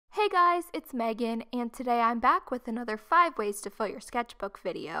Hey guys, it's Megan, and today I'm back with another 5 ways to fill your sketchbook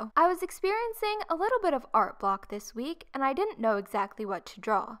video. I was experiencing a little bit of art block this week, and I didn't know exactly what to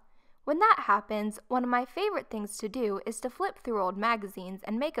draw. When that happens, one of my favorite things to do is to flip through old magazines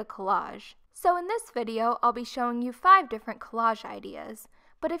and make a collage. So in this video, I'll be showing you 5 different collage ideas.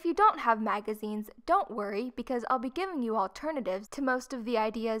 But if you don't have magazines, don't worry, because I'll be giving you alternatives to most of the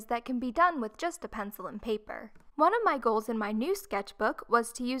ideas that can be done with just a pencil and paper. One of my goals in my new sketchbook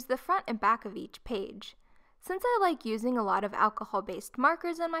was to use the front and back of each page. Since I like using a lot of alcohol-based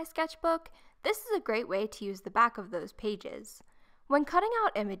markers in my sketchbook, this is a great way to use the back of those pages. When cutting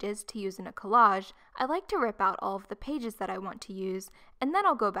out images to use in a collage, I like to rip out all of the pages that I want to use, and then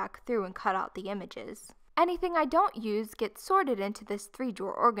I'll go back through and cut out the images. Anything I don't use gets sorted into this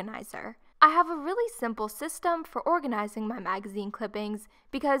 3-drawer organizer. I have a really simple system for organizing my magazine clippings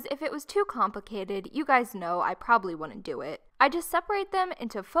because if it was too complicated, you guys know I probably wouldn't do it. I just separate them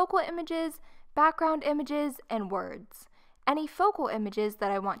into focal images, background images, and words. Any focal images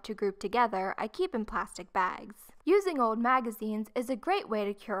that I want to group together, I keep in plastic bags. Using old magazines is a great way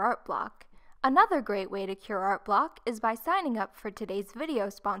to cure art block. Another great way to cure art block is by signing up for today's video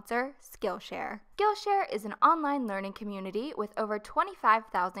sponsor, Skillshare. Skillshare is an online learning community with over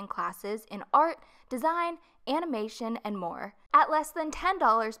 25,000 classes in art, design, animation, and more. At less than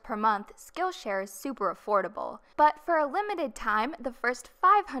 $10 per month, Skillshare is super affordable. But for a limited time, the first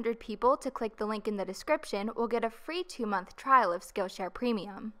 500 people to click the link in the description will get a free 2-month trial of Skillshare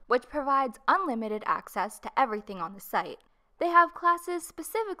Premium, which provides unlimited access to everything on the site. They have classes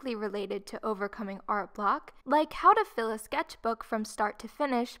specifically related to overcoming art block, like how to fill a sketchbook from start to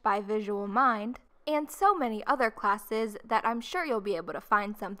finish by Visual Mind, and so many other classes that I'm sure you'll be able to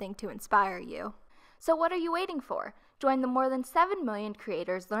find something to inspire you. So what are you waiting for? Join the more than 7 million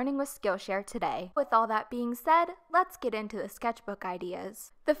creators learning with Skillshare today. With all that being said, let's get into the sketchbook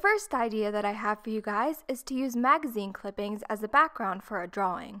ideas. The first idea that I have for you guys is to use magazine clippings as a background for a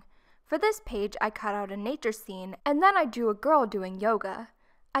drawing. For this page, I cut out a nature scene, and then I drew a girl doing yoga.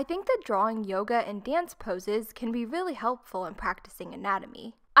 I think that drawing yoga and dance poses can be really helpful in practicing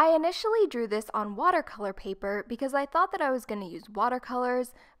anatomy. I initially drew this on watercolor paper because I thought that I was going to use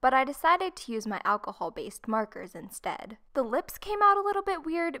watercolors, but I decided to use my alcohol-based markers instead. The lips came out a little bit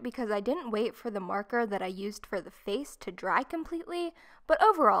weird because I didn't wait for the marker that I used for the face to dry completely, but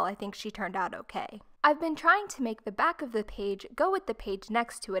overall I think she turned out okay. I've been trying to make the back of the page go with the page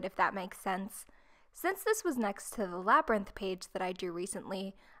next to it, if that makes sense. Since this was next to the labyrinth page that I drew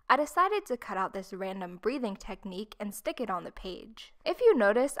recently, I decided to cut out this random breathing technique and stick it on the page. If you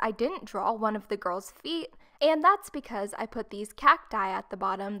notice, I didn't draw one of the girl's feet, and that's because I put these cacti at the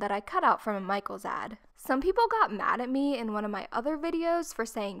bottom that I cut out from a Michaels ad. Some people got mad at me in one of my other videos for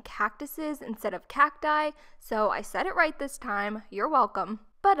saying cactuses instead of cacti, so I said it right this time. You're welcome.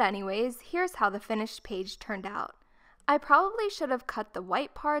 But anyways, here's how the finished page turned out. I probably should have cut the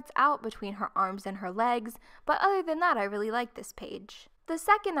white parts out between her arms and her legs, but other than that, I really like this page. The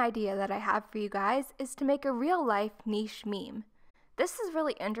second idea that I have for you guys is to make a real-life niche meme. This is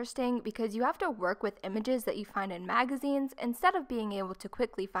really interesting because you have to work with images that you find in magazines instead of being able to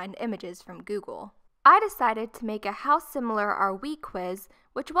quickly find images from Google. I decided to make a How Similar Are We quiz,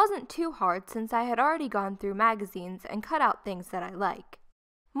 which wasn't too hard since I had already gone through magazines and cut out things that I like.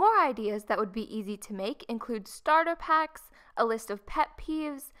 More ideas that would be easy to make include starter packs, a list of pet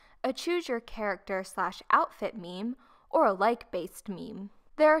peeves, a choose your character/outfit meme, or a like-based meme.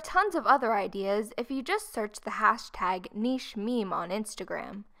 There are tons of other ideas if you just search the hashtag niche meme on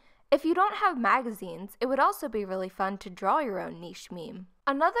Instagram. If you don't have magazines, it would also be really fun to draw your own niche meme.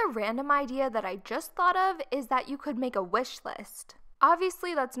 Another random idea that I just thought of is that you could make a wish list.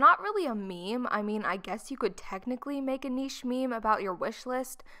 Obviously, that's not really a meme. I mean, I guess you could technically make a niche meme about your wish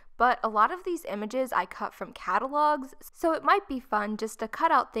list, but a lot of these images I cut from catalogs, so it might be fun just to cut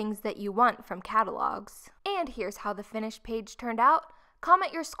out things that you want from catalogs. And here's how the finished page turned out.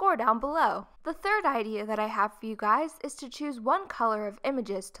 Comment your score down below. The third idea that I have for you guys is to choose one color of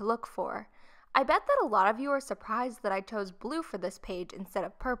images to look for. I bet that a lot of you are surprised that I chose blue for this page instead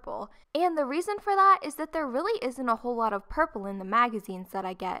of purple, and the reason for that is that there really isn't a whole lot of purple in the magazines that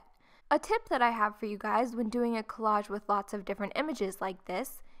I get. A tip that I have for you guys when doing a collage with lots of different images like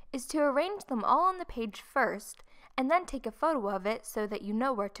this is to arrange them all on the page first, and then take a photo of it so that you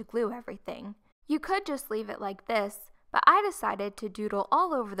know where to glue everything. You could just leave it like this, but I decided to doodle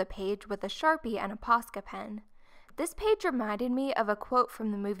all over the page with a Sharpie and a Posca pen. This page reminded me of a quote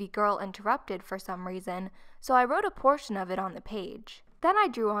from the movie Girl Interrupted for some reason, so I wrote a portion of it on the page. Then I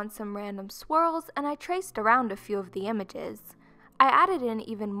drew on some random swirls and I traced around a few of the images. I added in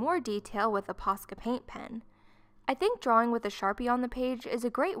even more detail with a Posca paint pen. I think drawing with a Sharpie on the page is a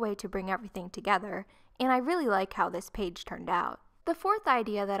great way to bring everything together, and I really like how this page turned out. The fourth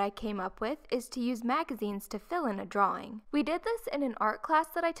idea that I came up with is to use magazines to fill in a drawing. We did this in an art class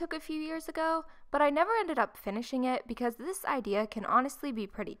that I took a few years ago, but I never ended up finishing it because this idea can honestly be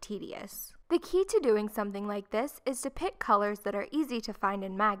pretty tedious. The key to doing something like this is to pick colors that are easy to find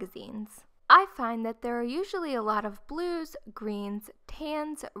in magazines. I find that there are usually a lot of blues, greens,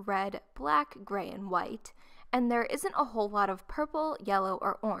 tans, red, black, gray, and white, and there isn't a whole lot of purple, yellow,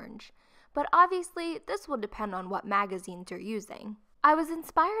 or orange. But obviously, this will depend on what magazines you're using. I was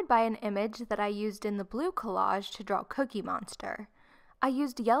inspired by an image that I used in the blue collage to draw Cookie Monster. I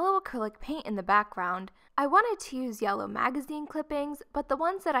used yellow acrylic paint in the background. I wanted to use yellow magazine clippings, but the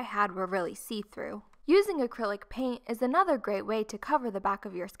ones that I had were really see-through. Using acrylic paint is another great way to cover the back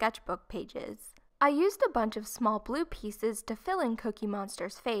of your sketchbook pages. I used a bunch of small blue pieces to fill in Cookie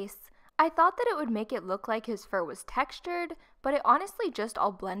Monster's face. I thought that it would make it look like his fur was textured, but it honestly just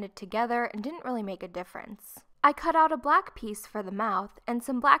all blended together and didn't really make a difference. I cut out a black piece for the mouth and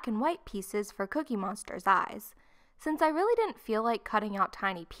some black and white pieces for Cookie Monster's eyes. Since I really didn't feel like cutting out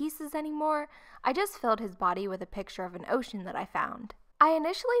tiny pieces anymore, I just filled his body with a picture of an ocean that I found. I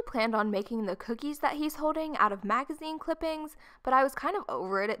initially planned on making the cookies that he's holding out of magazine clippings, but I was kind of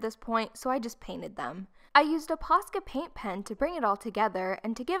over it at this point, so I just painted them. I used a Posca paint pen to bring it all together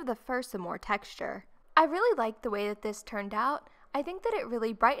and to give the fur some more texture. I really liked the way that this turned out. I think that it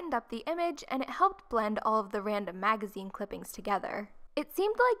really brightened up the image and it helped blend all of the random magazine clippings together. It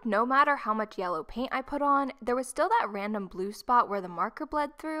seemed like no matter how much yellow paint I put on, there was still that random blue spot where the marker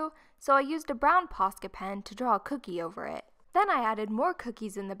bled through, so I used a brown Posca pen to draw a cookie over it. Then I added more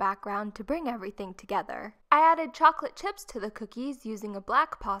cookies in the background to bring everything together. I added chocolate chips to the cookies using a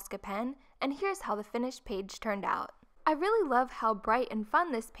black Posca pen, and here's how the finished page turned out. I really love how bright and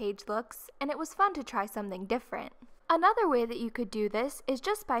fun this page looks, and it was fun to try something different. Another way that you could do this is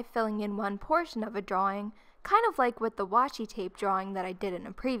just by filling in one portion of a drawing, kind of like with the washi tape drawing that I did in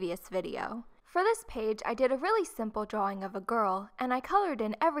a previous video. For this page, I did a really simple drawing of a girl, and I colored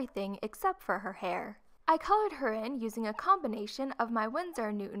in everything except for her hair. I colored her in using a combination of my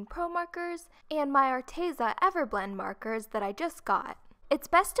Winsor & Newton Pro markers and my Arteza Everblend markers that I just got. It's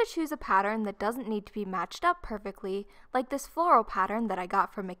best to choose a pattern that doesn't need to be matched up perfectly, like this floral pattern that I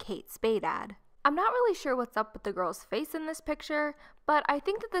got from a Kate Spade ad. I'm not really sure what's up with the girl's face in this picture, but I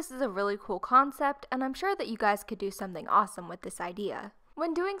think that this is a really cool concept, and I'm sure that you guys could do something awesome with this idea.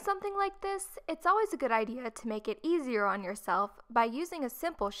 When doing something like this, it's always a good idea to make it easier on yourself by using a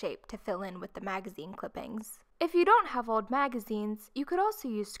simple shape to fill in with the magazine clippings. If you don't have old magazines, you could also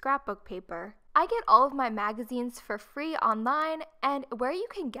use scrapbook paper. I get all of my magazines for free online, and where you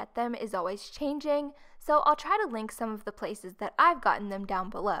can get them is always changing, so I'll try to link some of the places that I've gotten them down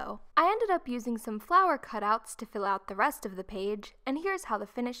below. I ended up using some flower cutouts to fill out the rest of the page, and here's how the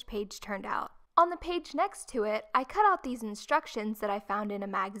finished page turned out. On the page next to it, I cut out these instructions that I found in a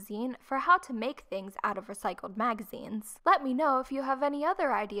magazine for how to make things out of recycled magazines. Let me know if you have any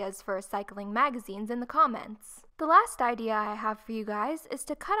other ideas for recycling magazines in the comments. The last idea I have for you guys is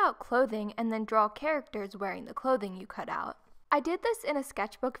to cut out clothing and then draw characters wearing the clothing you cut out. I did this in a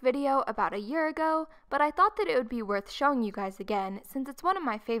sketchbook video about a year ago, but I thought that it would be worth showing you guys again since it's one of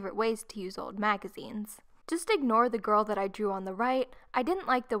my favorite ways to use old magazines. Just ignore the girl that I drew on the right. I didn't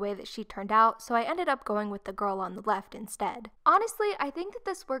like the way that she turned out, so I ended up going with the girl on the left instead. Honestly, I think that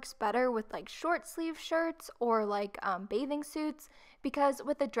this works better with like short sleeve shirts or like bathing suits, because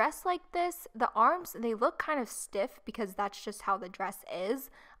with a dress like this, the arms, they look kind of stiff because that's just how the dress is.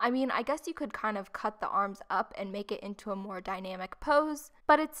 I mean, I guess you could kind of cut the arms up and make it into a more dynamic pose,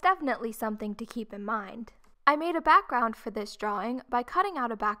 but it's definitely something to keep in mind. I made a background for this drawing by cutting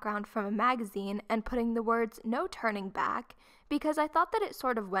out a background from a magazine and putting the words "no turning back" because I thought that it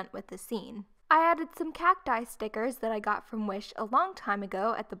sort of went with the scene. I added some cacti stickers that I got from Wish a long time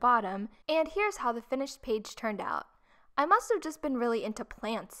ago at the bottom, and here's how the finished page turned out. I must have just been really into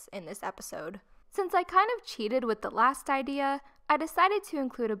plants in this episode. Since I kind of cheated with the last idea, I decided to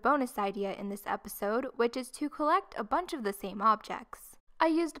include a bonus idea in this episode, which is to collect a bunch of the same objects. I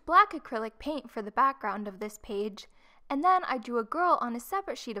used black acrylic paint for the background of this page, and then I drew a girl on a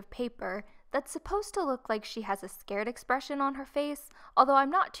separate sheet of paper that's supposed to look like she has a scared expression on her face, although I'm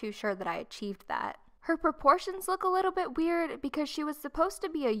not too sure that I achieved that. Her proportions look a little bit weird because she was supposed to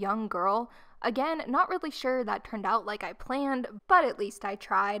be a young girl. Again, not really sure that turned out like I planned, but at least I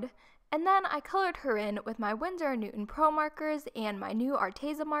tried. And then I colored her in with my Winsor & Newton Pro markers and my new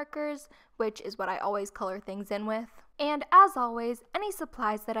Arteza markers, which is what I always color things in with. And as always, any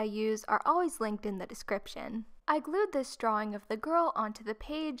supplies that I use are always linked in the description. I glued this drawing of the girl onto the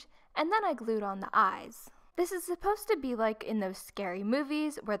page, and then I glued on the eyes. This is supposed to be like in those scary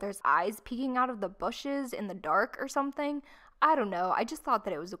movies where there's eyes peeking out of the bushes in the dark or something. I don't know, I just thought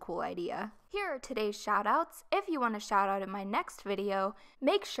that it was a cool idea. Here are today's shoutouts. If you want a shout out in my next video,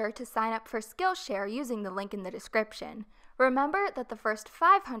 make sure to sign up for Skillshare using the link in the description. Remember that the first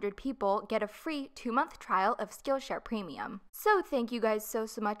 500 people get a free 2-month trial of Skillshare Premium. So thank you guys so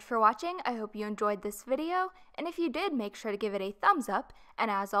much for watching. I hope you enjoyed this video, and if you did, make sure to give it a thumbs up, and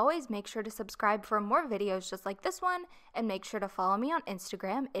as always, make sure to subscribe for more videos just like this one, and make sure to follow me on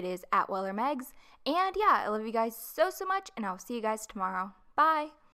Instagram. It is @WellerMegs, and yeah, I love you guys so much, and I'll see you guys tomorrow. Bye!